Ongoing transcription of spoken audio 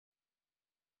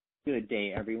Good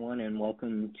day, everyone, and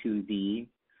welcome to the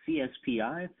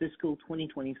CSPI Fiscal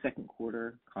 2020 Second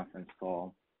Quarter Conference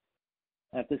Call.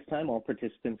 At this time, all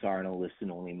participants are in a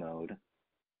listen-only mode.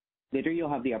 Later,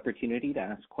 you'll have the opportunity to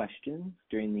ask questions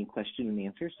during the question and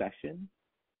answer session.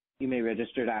 You may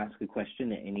register to ask a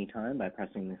question at any time by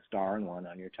pressing the star and 1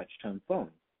 on your touch-tone phone.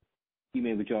 You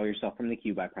may withdraw yourself from the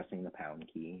queue by pressing the pound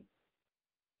key.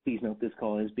 Please note this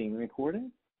call is being recorded.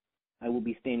 I will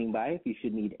be standing by if you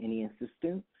should need any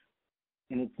assistance.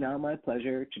 And it's now my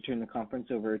pleasure to turn the conference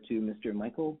over to Mr.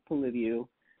 Michael Polyviou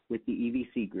with the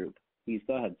EVC Group. Please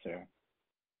go ahead, sir.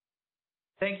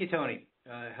 Thank you, Tony.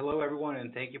 Hello, everyone,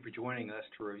 and thank you for joining us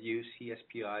to review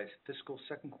CSPI's fiscal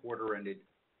second quarter ended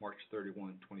March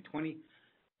 31, 2020,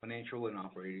 financial and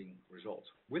operating results.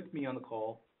 With me on the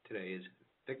call today is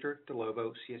Victor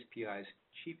Dellovo, CSPI's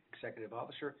Chief Executive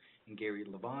Officer, and Gary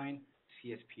Levine,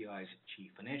 CSPI's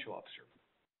Chief Financial Officer.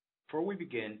 Before we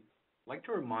begin, I'd like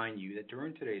to remind you that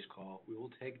during today's call, we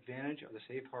will take advantage of the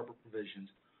safe harbor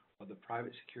provisions of the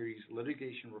Private Securities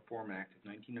Litigation Reform Act of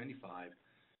 1995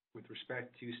 with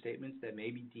respect to statements that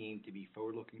may be deemed to be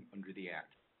forward-looking under the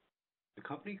Act. The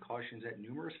company cautions that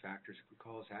numerous factors could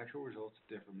cause actual results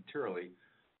to differ materially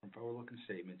from forward-looking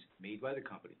statements made by the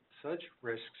company. Such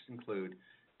risks include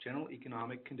general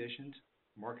economic conditions,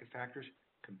 market factors,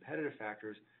 competitive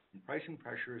factors, and pricing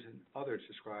pressures and others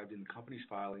described in the company's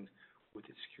filings with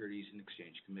the Securities and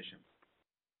Exchange Commission.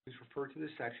 Please refer to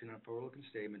the section on forward-looking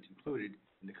statements included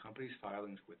in the company's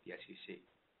filings with the SEC.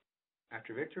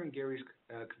 After Victor and Gary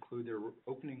conclude their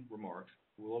opening remarks,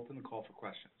 we'll open the call for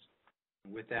questions.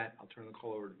 And with that, I'll turn the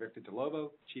call over to Victor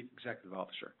Dellovo, Chief Executive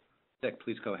Officer. Vic,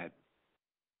 please go ahead.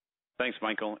 Thanks,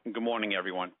 Michael, and good morning,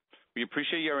 everyone. We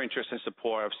appreciate your interest and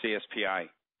support of CSPI.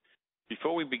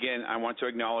 Before we begin, I want to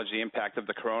acknowledge the impact of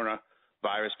the coronavirus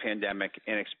pandemic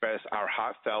and express our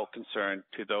heartfelt concern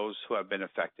to those who have been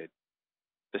affected.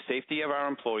 The safety of our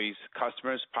employees,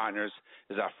 customers, partners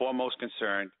is our foremost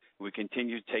concern. We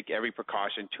continue to take every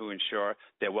precaution to ensure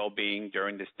their well-being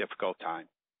during this difficult time.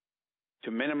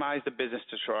 To minimize the business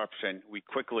disruption, we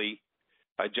quickly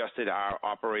adjusted our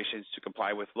operations to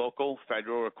comply with local,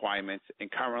 federal requirements, and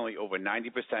currently over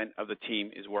 90% of the team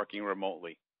is working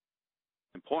remotely.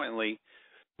 Importantly,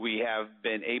 we have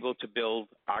been able to build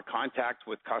our contact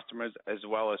with customers as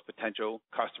well as potential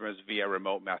customers via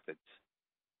remote methods.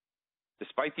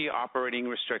 Despite the operating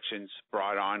restrictions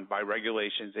brought on by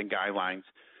regulations and guidelines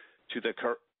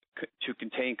to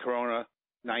contain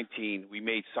COVID-19, we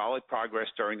made solid progress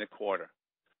during the quarter,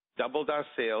 doubled our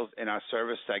sales in our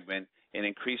service segment, and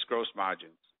increased gross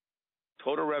margins.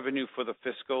 Total revenue for the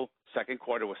fiscal second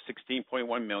quarter was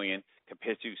 $16.1 million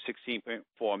compared to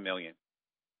 $16.4 million.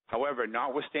 However,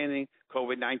 notwithstanding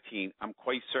COVID-19, I'm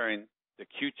quite certain the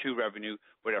Q2 revenue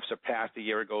would have surpassed the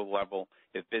year-ago level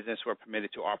if business were permitted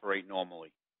to operate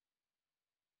normally.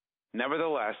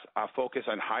 Nevertheless, our focus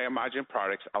on higher margin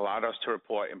products allowed us to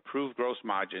report improved gross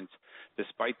margins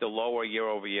despite the lower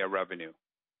year-over-year revenue.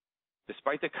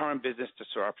 Despite the current business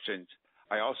disruptions,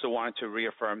 I also wanted to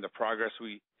reaffirm the progress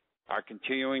we are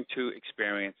continuing to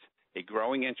experience, a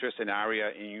growing interest in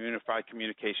ARIA and Unified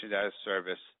Communications as a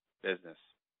Service business,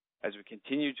 as we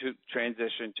continue to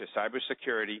transition to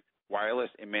cybersecurity,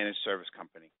 wireless, and managed service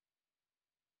company.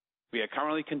 We are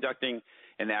currently conducting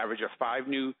an average of 5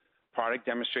 new product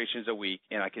demonstrations a week,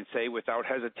 and I can say without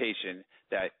hesitation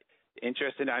that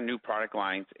interest in our new product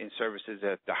lines and services is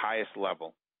at the highest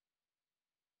level.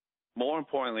 More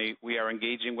importantly, we are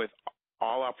engaging with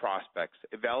all our prospects.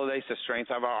 It validates the strength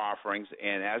of our offerings,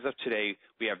 and as of today,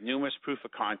 we have numerous proof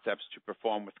of concepts to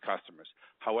perform with customers.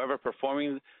 However,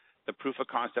 performing the proof of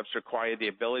concepts require the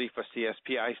ability for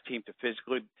CSPI's team to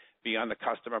physically be on the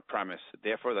customer premise.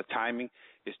 Therefore, the timing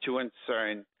is too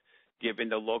uncertain given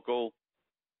the local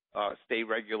state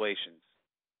regulations.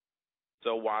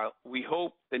 So while we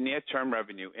hope the near-term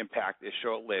revenue impact is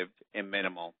short-lived and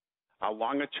minimal, our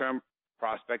longer-term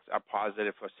prospects are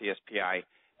positive for CSPI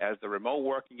as the remote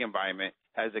working environment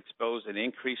has exposed an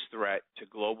increased threat to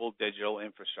global digital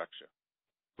infrastructure,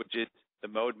 which is the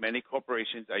mode many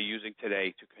corporations are using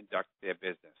today to conduct their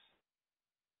business.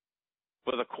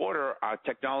 For the quarter, our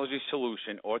technology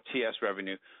solution, or TS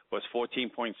revenue, was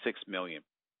 $14.6 million.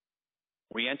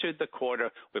 We entered the quarter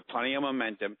with plenty of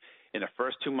momentum. In the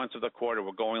first 2 months of the quarter,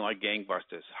 we're going like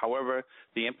gangbusters. However,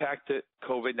 the impact of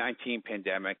COVID-19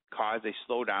 pandemic caused a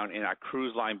slowdown in our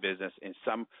cruise line business and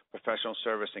some professional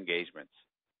service engagements.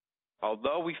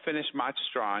 Although we finished March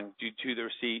strong due to the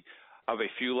receipt of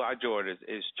a few large orders,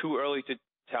 it is too early to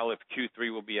tell if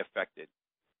Q3 will be affected.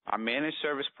 Our managed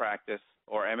service practice,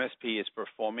 or MSP, is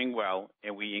performing well,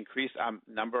 and we increased our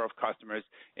number of customers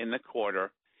in the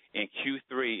quarter and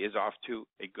Q3 is off to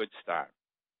a good start.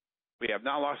 We have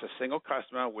not lost a single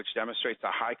customer, which demonstrates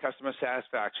a high customer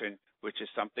satisfaction, which is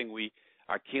something we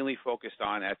are keenly focused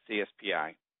on at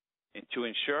CSPI. And to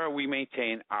ensure we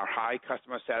maintain our high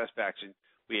customer satisfaction,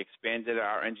 we expanded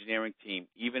our engineering team,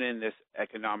 even in this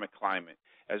economic climate,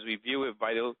 as we view it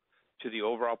vital to the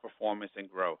overall performance and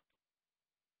growth.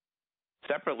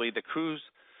 Separately, the cruise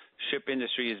ship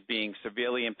industry is being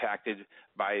severely impacted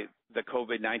by the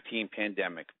COVID-19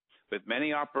 pandemic, with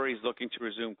many operators looking to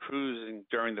resume cruising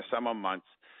during the summer months.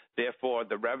 Therefore,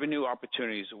 the revenue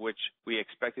opportunities which we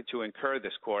expected to incur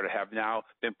this quarter have now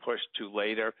been pushed to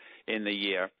later in the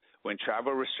year when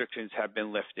travel restrictions have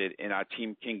been lifted and our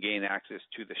team can gain access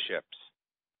to the ships.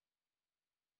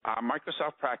 Our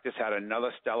Microsoft practice had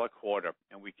another stellar quarter,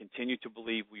 and we continue to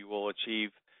believe we will achieve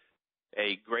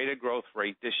a greater growth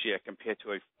rate this year compared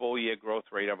to a full year growth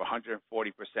rate of 140%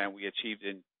 we achieved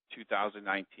in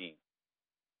 2019.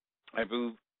 I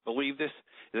believe this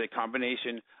is a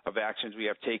combination of actions we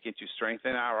have taken to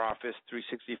strengthen our Office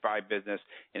 365 business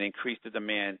and increase the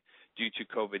demand due to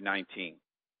COVID-19.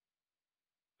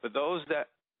 For those that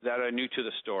are new to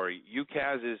the story,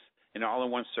 UCaaS is an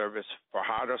all-in-one service for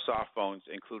hard or soft phones,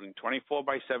 including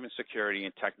 24/7 security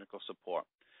and technical support.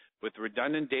 With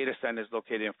redundant data centers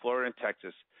located in Florida and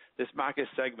Texas, this market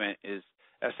segment is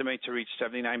estimated to reach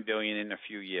 $79 billion in a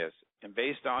few years. And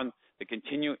based on the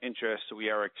continued interest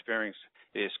we are experiencing,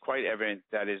 it is quite evident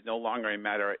that it is no longer a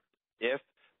matter if,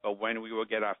 but when we will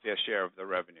get our fair share of the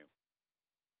revenue.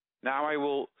 Now I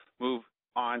will move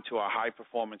on to our high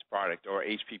performance product, or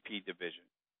HPP division.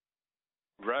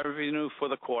 Revenue for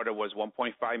the quarter was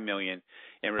 $1.5 million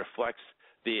and reflects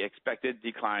the expected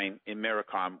decline in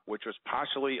Miracom, which was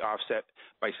partially offset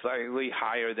by slightly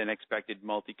higher than expected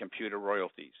multi-computer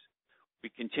royalties. We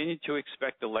continue to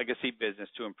expect the legacy business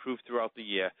to improve throughout the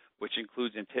year, which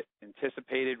includes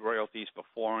anticipated royalties for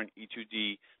foreign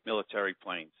E-2D military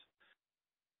planes.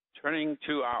 Turning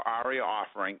to our ARIA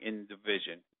offering in the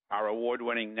division, our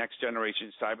award-winning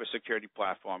next-generation cybersecurity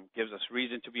platform gives us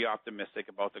reason to be optimistic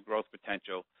about the growth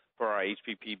potential for our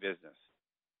HPP business.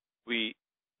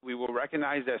 We will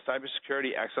recognize the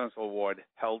Cybersecurity Excellence Award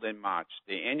held in March.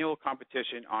 The annual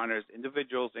competition honors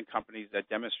individuals and companies that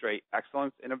demonstrate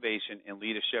excellence, innovation, and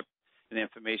leadership in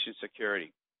information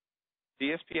security.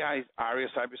 CSPI's ARIA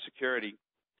cybersecurity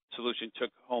solution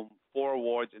took home 4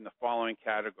 awards in the following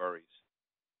categories.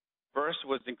 First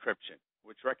was encryption,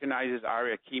 which recognizes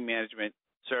ARIA key management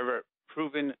server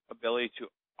proven ability to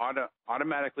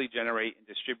automatically generate and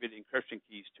distribute encryption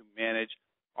keys to manage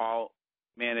all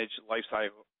managed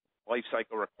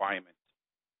lifecycle requirements.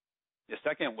 The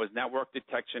second was network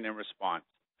detection and response,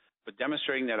 but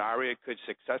demonstrating that ARIA could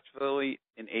successfully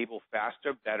enable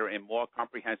faster, better, and more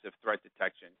comprehensive threat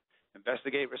detection,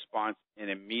 investigate response, and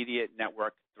immediate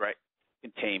network threat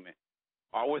containment,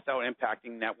 all without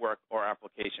impacting network or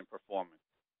application performance.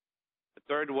 The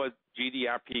third was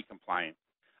GDPR compliance.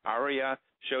 ARIA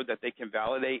showed that they can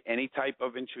validate any type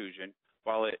of intrusion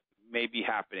while it may be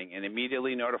happening and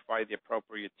immediately notify the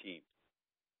appropriate team.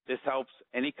 This helps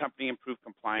any company improve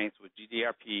compliance with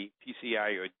GDPR,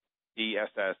 PCI, or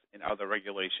DSS, and other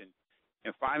regulations.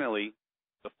 And finally,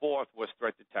 the fourth was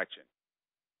threat detection,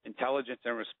 intelligence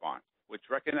and response, which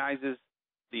recognizes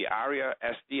the ARIA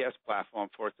SDS platform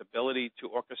for its ability to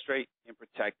orchestrate and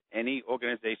protect any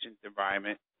organization's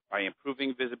environment by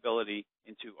improving visibility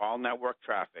into all network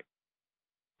traffic.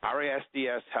 ARIA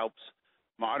SDS helps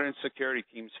modern security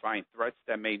teams find threats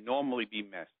that may normally be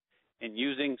missed, and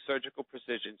using surgical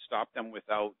precision stop them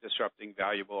without disrupting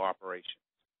valuable operations.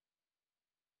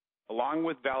 Along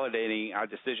with validating our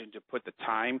decision to put the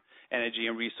time, energy,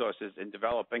 and resources in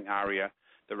developing ARIA,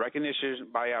 the recognition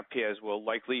by our peers will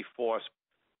likely force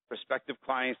prospective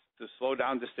clients to slow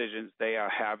down decisions they are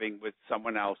having with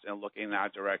someone else and look in our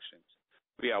directions.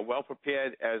 We are well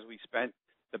prepared as we spent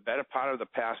the better part of the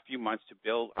past few months to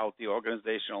build out the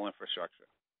organizational infrastructure.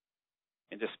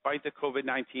 And despite the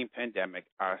COVID-19 pandemic,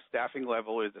 our staffing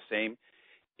level is the same,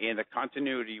 and the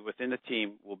continuity within the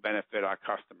team will benefit our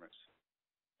customers.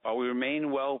 While we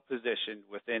remain well positioned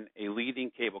within a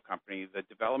leading cable company, the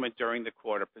development during the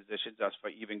quarter positions us for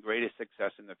even greater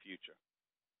success in the future.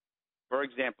 For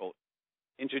example,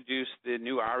 introduce the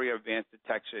new ARIA Advanced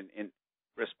Detection and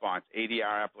Response,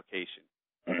 ADR application,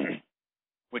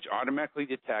 which automatically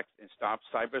detects and stops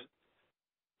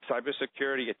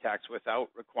cybersecurity attacks without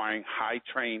requiring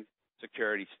high-trained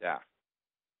security staff.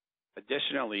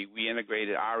 Additionally, we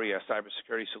integrated ARIA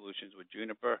cybersecurity solutions with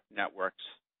Juniper Networks,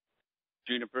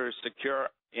 Juniper's secure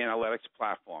analytics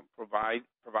platform,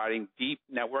 providing deep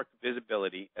network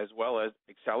visibility as well as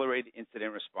accelerated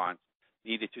incident response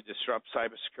needed to disrupt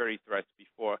cybersecurity threats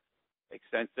before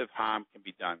extensive harm can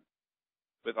be done.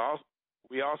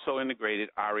 We also integrated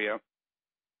ARIA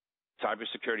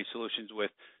cybersecurity solutions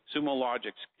with Sumo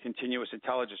Logic's continuous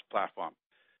intelligence platform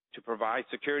to provide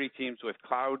security teams with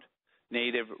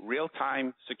cloud-native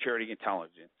real-time security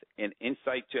intelligence and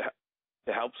insight to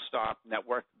help stop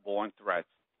network-borne threats,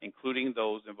 including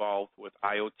those involved with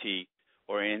IoT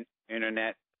or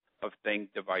Internet of Things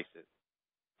devices,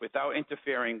 without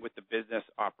interfering with the business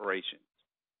operations.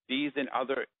 These and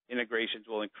other integrations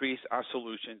will increase our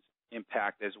solutions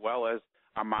impact as well as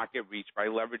our market reach by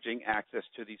leveraging access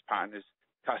to these partners'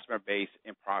 customer base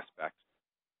and prospects.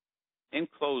 In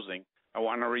closing, I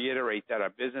want to reiterate that our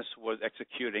business was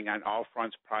executing on all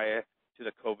fronts prior to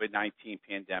the COVID-19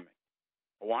 pandemic.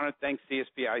 I want to thank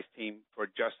CSPI's team for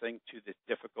adjusting to this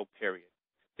difficult period.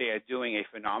 They are doing a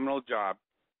phenomenal job,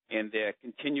 and their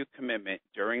continued commitment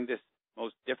during this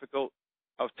most difficult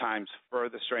of times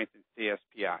further strengthens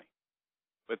CSPI.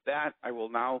 With that, I will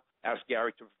now ask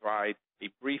Gary to provide a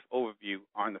brief overview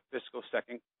on the fiscal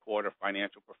second quarter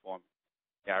financial performance.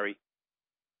 Gary?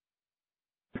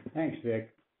 Thanks,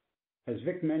 Vic. As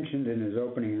Vic mentioned in his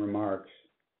opening remarks,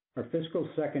 our fiscal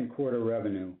second quarter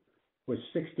revenue was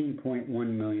 $16.1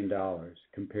 million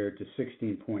compared to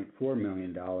 $16.4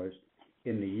 million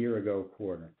in the year-ago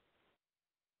quarter.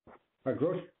 Our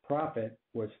gross profit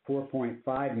was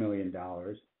 $4.5 million,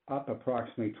 up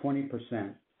approximately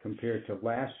 20% compared to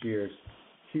last year's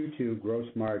Q2 gross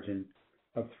margin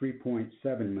of $3.7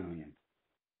 million,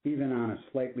 even on a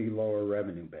slightly lower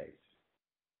revenue base.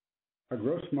 Our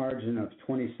gross margin of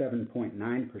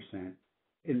 27.9%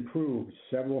 improved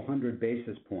several hundred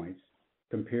basis points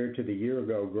compared to the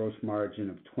year-ago gross margin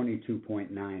of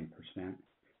 22.9%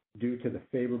 due to the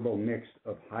favorable mix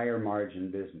of higher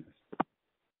margin business.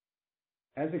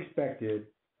 As expected,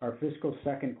 our fiscal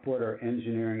second quarter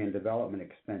engineering and development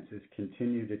expenses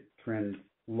continue to trend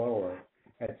lower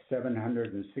at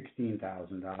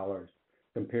 $716,000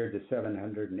 compared to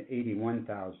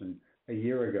 $781,000 a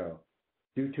year ago,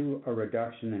 due to a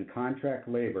reduction in contract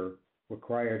labor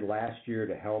required last year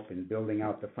to help in building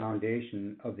out the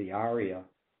foundation of the ARIA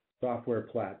software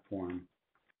platform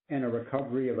and a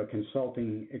recovery of a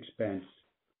consulting expense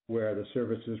where the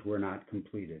services were not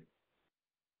completed.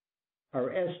 Our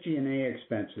SG&A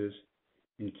expenses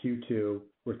in Q2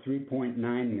 were $3.9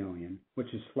 million,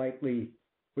 which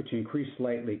increased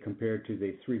slightly compared to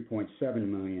the $3.7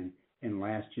 million in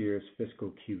last year's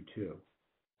fiscal Q2,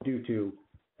 due to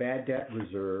bad debt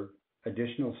reserve,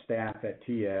 additional staff at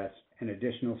TS, and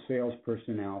additional sales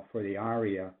personnel for the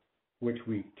ARIA, which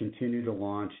we continue to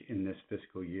launch in this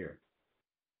fiscal year.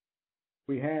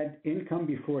 We had income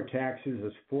before taxes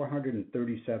of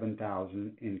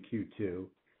 $437,000 in Q2,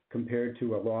 compared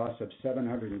to a loss of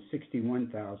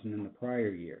 $761,000 in the prior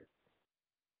year.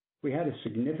 We had a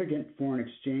significant foreign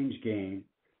exchange gain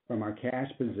from our cash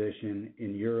position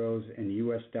in euros and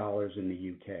US dollars in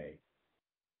the UK.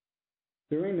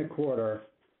 During the quarter,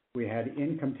 we had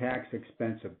income tax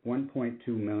expense of $1.2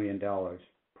 million,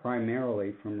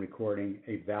 primarily from recording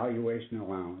a valuation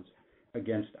allowance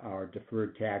against our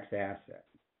deferred tax asset.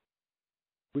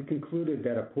 We concluded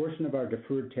that a portion of our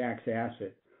deferred tax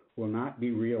asset will not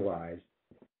be realized,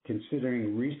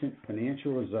 considering recent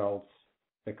financial results,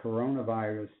 the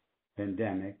coronavirus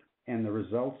pandemic, and the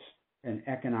results and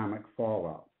economic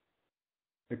fallout.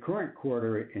 The current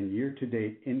quarter and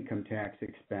year-to-date income tax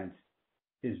expense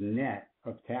is net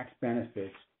of tax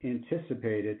benefits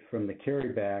anticipated from the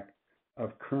carryback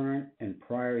of current and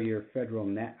prior year federal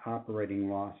net operating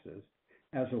losses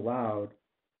as allowed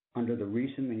under the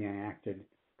recently enacted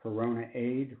Corona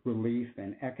Aid, Relief,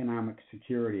 and Economic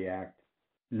Security Act,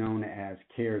 known as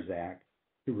CARES Act,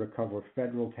 to recover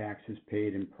federal taxes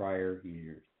paid in prior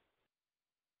years.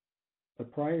 The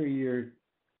prior year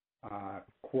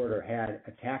quarter had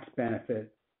a tax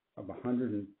benefit of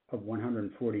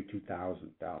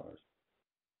 $142,000.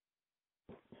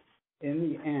 In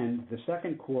the end, the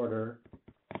second quarter,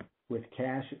 with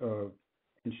cash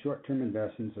and short-term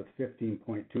investments of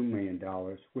 $15.2 million,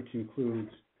 which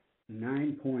includes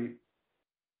 $9.9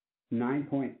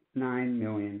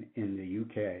 million in the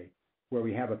UK, where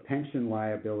we have a pension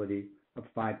liability of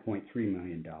 $5.3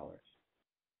 million.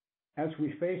 As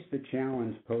we face the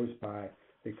challenge posed by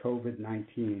the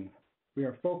COVID-19, we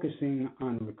are focusing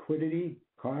on liquidity,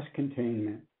 cost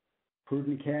containment,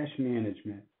 prudent cash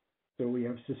management, so we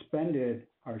have suspended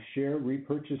our share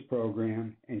repurchase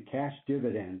program and cash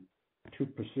dividend to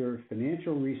preserve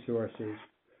financial resources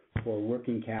for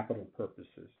working capital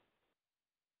purposes.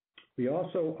 We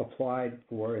also applied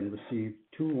for and received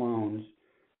 2 loans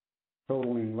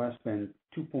totaling less than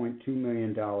 $2.2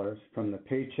 million from the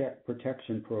Paycheck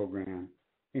Protection Program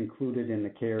included in the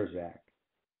CARES Act.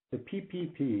 The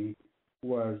PPP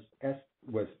was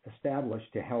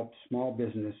established to help small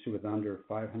business with under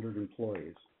 500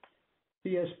 employees.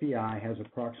 CSPI has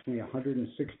approximately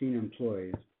 116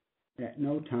 employees. At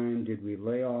no time did we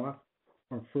lay off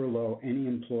or furlough any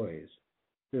employees,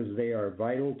 as they are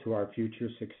vital to our future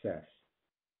success.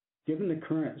 Given the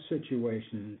current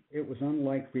situation, it was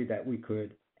unlikely that we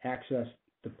could access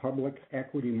the public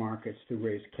equity markets to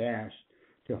raise cash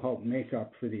to help make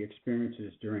up for the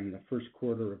experiences during the first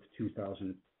quarter of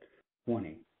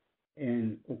 2020,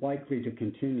 and likely to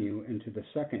continue into the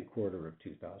second quarter of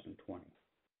 2020.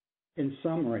 In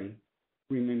summary,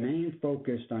 we remain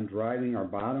focused on driving our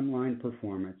bottom line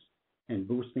performance and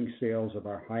boosting sales of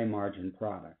our high margin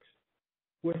products.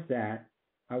 With that,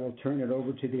 I will turn it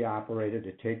over to the operator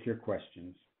to take your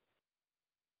questions.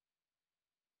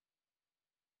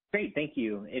 Great, thank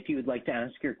you. If you would like to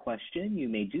ask your question, you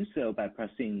may do so by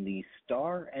pressing the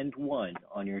star and 1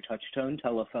 on your touch-tone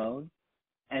telephone.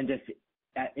 And if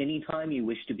at any time you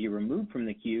wish to be removed from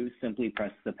the queue, simply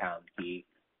press the pound key.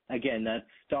 Again, that's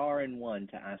star and 1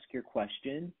 to ask your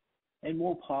question, and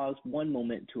we'll pause one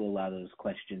moment to allow those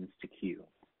questions to queue.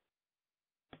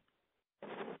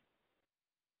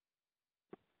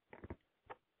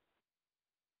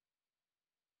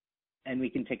 And we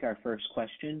can take our first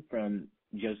question from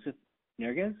Joseph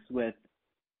Nerges with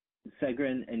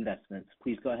Segrin Investments.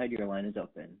 Please go ahead. Your line is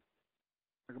open.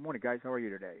 Good morning, guys. How are you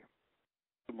today?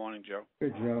 Good morning, Joe.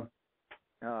 Good, Joe.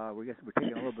 We guess we're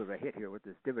taking a little bit of a hit here with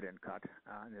this dividend cut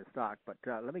in the stock, but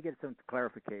let me get some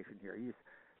clarification here.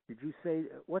 Did you say,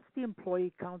 what's the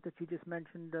employee count that you just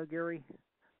mentioned, Gary,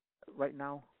 right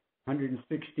now?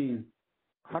 116.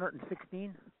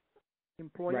 116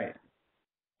 employees? Right.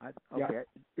 Okay.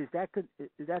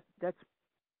 Yep. That's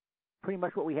pretty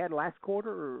much what we had last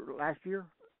quarter or last year?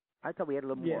 I thought we had a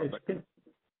little more.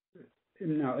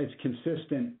 No, it's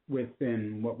consistent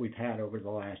within what we've had over the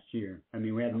last year. I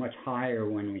mean, we had much higher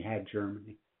when we had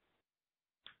Germany.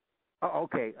 Oh,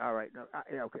 okay. All right. No,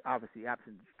 okay. Obviously,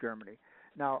 absent Germany.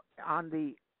 Now, on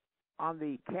the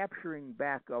capturing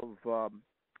back of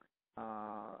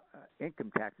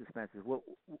income tax expenses,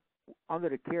 under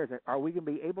the CARES Act, are we going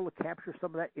to be able to capture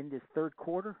some of that in this third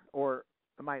quarter, or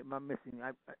am I missing?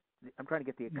 I'm trying to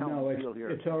get the accounting feel here.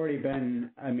 It's already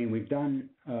been. I mean, we've done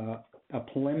a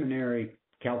preliminary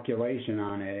calculation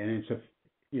on it, and it's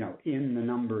in the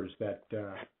numbers that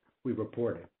we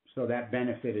reported. So that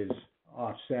benefit is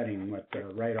offsetting with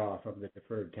the write-off of the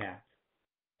deferred tax.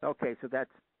 Okay, so that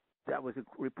was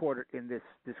reported in this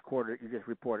quarter. You just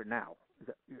reported now. Is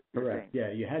that you're correct? Saying?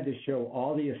 Yeah, you had to show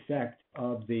all the effect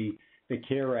of the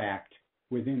CARE Act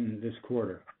within this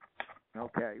quarter.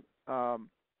 Okay. I'm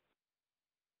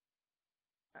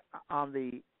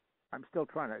still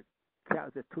trying to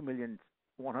count the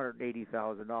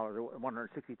 $2,180,000 or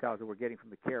 $160,000 we're getting from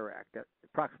the CARE Act.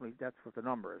 Approximately, that's what the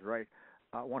number is, right?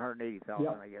 $180,000,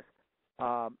 yep. I guess.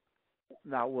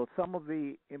 Now, will some of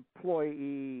the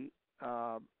employee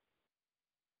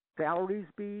salaries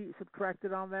be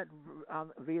subtracted on that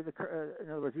via the? In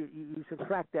other words, you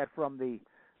subtract that from the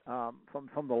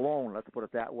loan. Let's put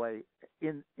it that way.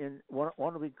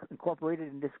 Want to be incorporated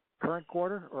in this current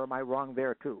quarter, or am I wrong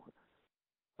there too?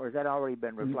 Or has that already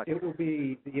been reflected? It will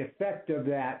be the effect of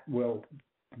that.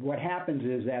 What happens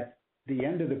is at the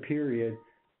end of the period,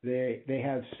 they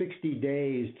have 60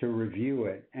 days to review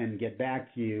it and get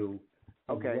back to you.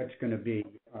 Okay. What's going to be,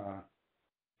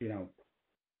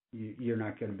 you're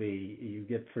not going to be. You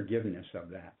get forgiveness of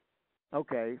that.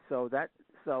 Okay, so that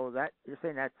you're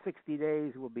saying that 60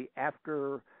 days will be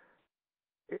after.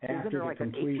 Isn't there like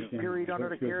an 8-week period under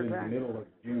the CARES Act? In the middle of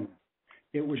June.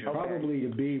 It would probably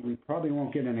be. We probably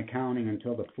won't get an accounting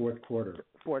until the fourth quarter.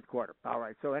 Fourth quarter. All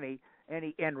right. So any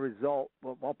end result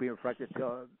won't be reflected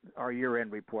till our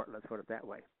year-end report. Let's put it that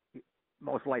way.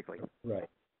 Most likely. Right.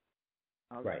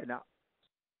 Okay, right. Now,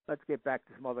 let's get back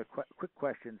to some other quick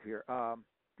questions here.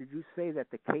 Did you say that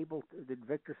the cable? Did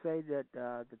Victor say that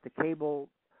the cable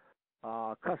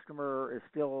customer is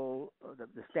still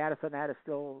the status on that is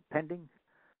still pending?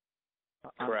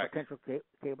 Correct. Potential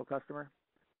cable customer.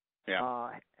 Yeah.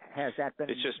 Has that been?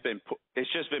 It's just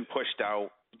been pushed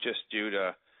out just due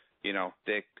to,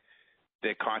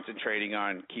 they're concentrating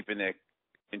on keeping their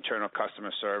internal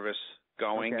customer service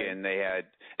going, okay. And they had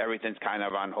everything's kind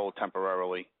of on hold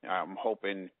temporarily. I'm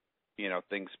hoping,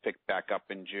 things pick back up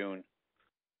in June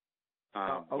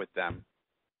with them.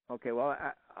 Okay. Well,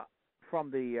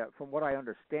 from what I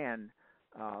understand,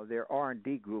 their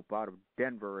R&D group out of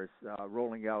Denver is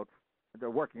rolling out. They're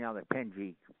working on the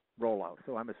 10G rollout.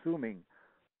 So I'm assuming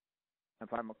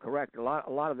if I'm correct, a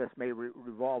lot of this may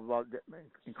revolve about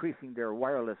increasing their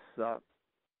wireless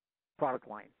product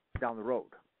line down the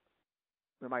road.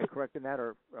 Am I correct in that,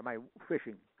 or am I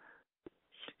fishing?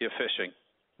 You're fishing.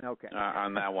 Okay.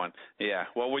 On that one. Yeah.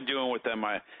 What we're doing with them,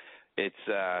 it's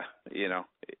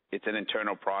it's an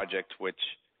internal project which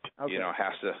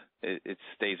it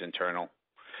stays internal.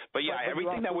 But yeah,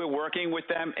 everything that we're working with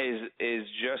them is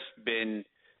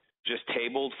just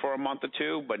tabled for a month or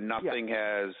two, but nothing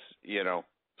has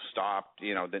stopped.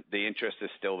 The interest is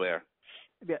still there.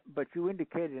 Yeah, but you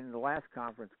indicated in the last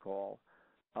conference call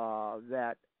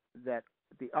that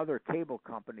the other cable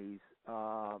companies,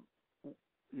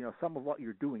 some of what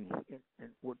you're doing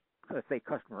would, let's say,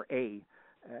 customer A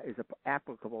is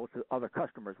applicable to other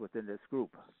customers within this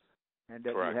group, and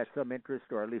that Correct. You had some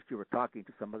interest, or at least you were talking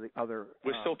to some of the other.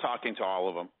 We're still talking to all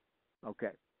of them.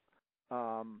 Okay.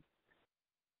 On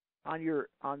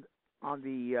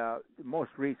the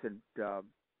most recent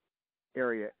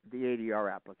area, the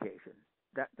ADR application,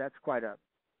 that's quite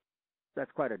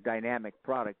a dynamic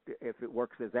product if it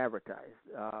works as advertised.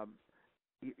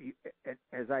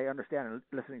 As I understand,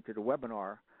 listening to the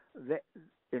webinar,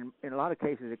 in a lot of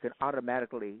cases it can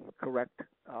automatically correct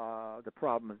the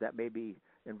problems that may be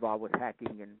involved with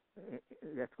hacking and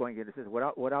that's going into the system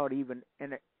without even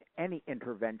any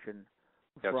intervention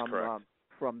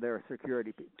from their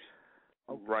security people.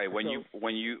 Okay. Right. With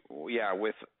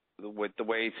the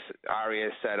way ARIA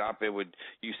is set up,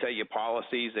 you set your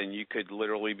policies and you could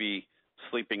literally be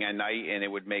sleeping at night and it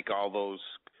would make all those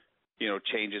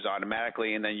changes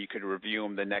automatically, and then you could review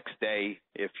them the next day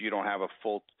if you don't have a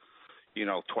full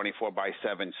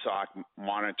 24/7 SOC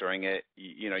monitoring it.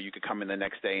 You could come in the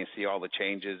next day and see all the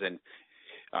changes and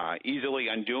easily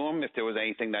undo them if there was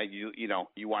anything that you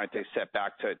wanted to set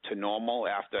back to normal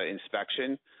after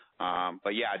inspection.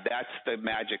 But yeah, that's the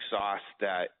magic sauce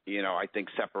that I think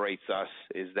separates us,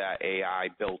 is that AI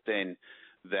built in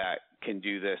that can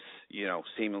do this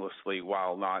seamlessly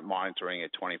while not monitoring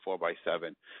it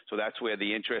 24/7. So that's where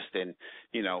the interest in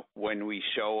when we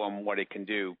show them what it can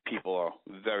do, people are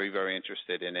very, very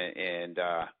interested in it, and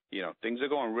things are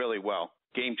going really well.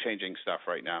 Game-changing stuff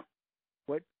right now.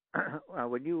 What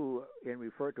when you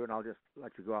refer to, and I'll just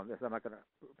let you go on this, I'm not going to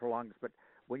prolong this, but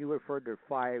when you referred to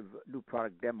 5 new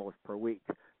product demos per week,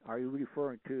 are you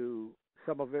referring to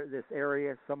some of it, this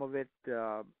area, some of it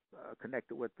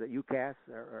connected with the UCAS,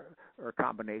 or a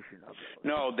combination of it?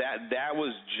 No, that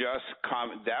was just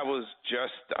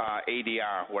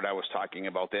ADR. What I was talking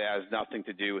about, that has nothing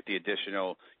to do with the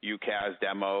additional UCAS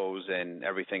demos and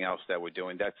everything else that we're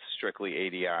doing. That's strictly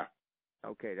ADR.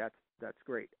 Okay, that's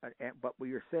great. But what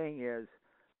you're saying is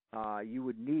you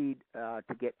would need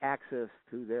to get access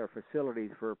to their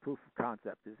facilities for a proof of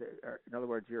concept. In other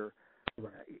words,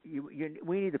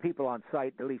 we need the people on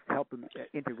site to at least help them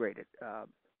integrate it.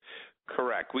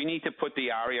 Correct. We need to put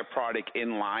the ARIA product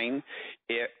in line.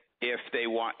 If they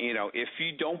want, if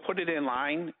you don't put it in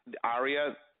line,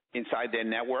 ARIA inside their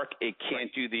network, it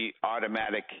can't do the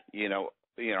automatic,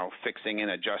 fixing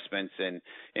and adjustments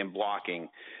and blocking.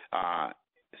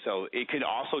 So it could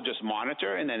also just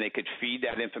monitor, and then they could feed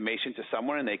that information to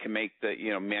someone, and they can make the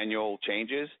manual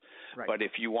changes. Right. But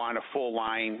if you want a full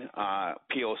line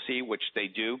POC, which they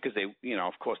do, because they,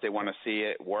 of course, they want to see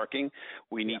it working,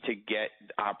 we need to get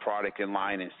our product in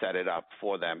line and set it up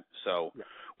for them. So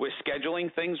we're scheduling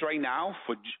things right now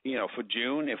for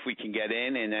June if we can get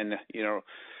in, and then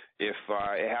if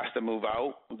it has to move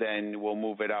out, then we'll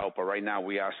move it out. But right now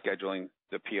we are scheduling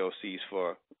the POCs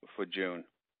for June.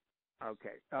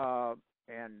 Okay,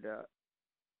 and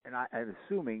I'm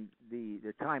assuming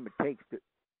the time it takes to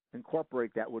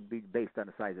incorporate that would be based on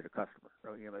the size of the customer.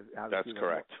 So, that's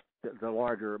correct. The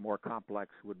larger, more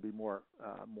complex would be more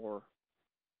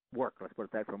work. Let's put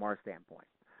it that from our standpoint.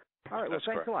 All right. That's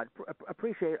thanks correct. a lot.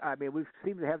 Appreciate it. I mean, we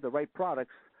seem to have the right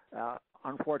products.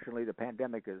 Unfortunately, the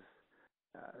pandemic is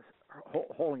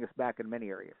holding us back in many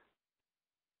areas.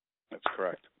 That's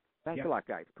correct. Thanks a lot,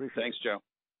 guys. Appreciate it. Thanks, Joe.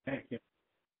 Thank you.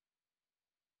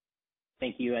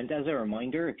 Thank you. And as a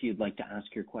reminder, if you'd like to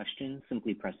ask your question,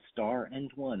 simply press star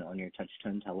and 1 on your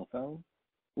touch-tone telephone.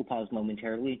 We'll pause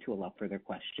momentarily to allow further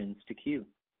questions to queue.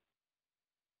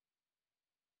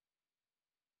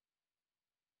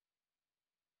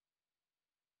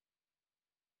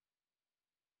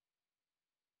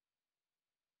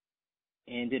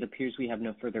 And it appears we have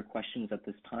no further questions at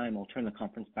this time. I'll turn the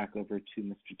conference back over to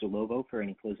Mr. Dellovo for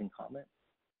any closing comments.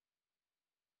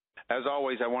 As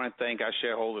always, I want to thank our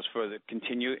shareholders for the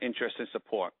continued interest and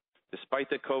support. Despite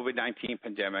the COVID-19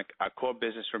 pandemic, our core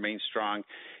business remains strong,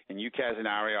 and UCAS and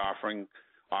ARIA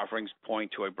offerings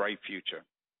point to a bright future.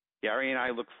 Gary and I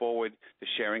look forward to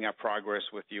sharing our progress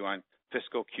with you on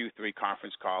fiscal Q3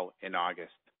 conference call in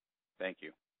August. Thank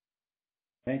you.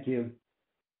 Thank you.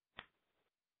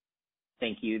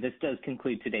 Thank you. This does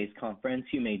conclude today's conference.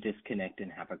 You may disconnect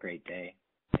and have a great day.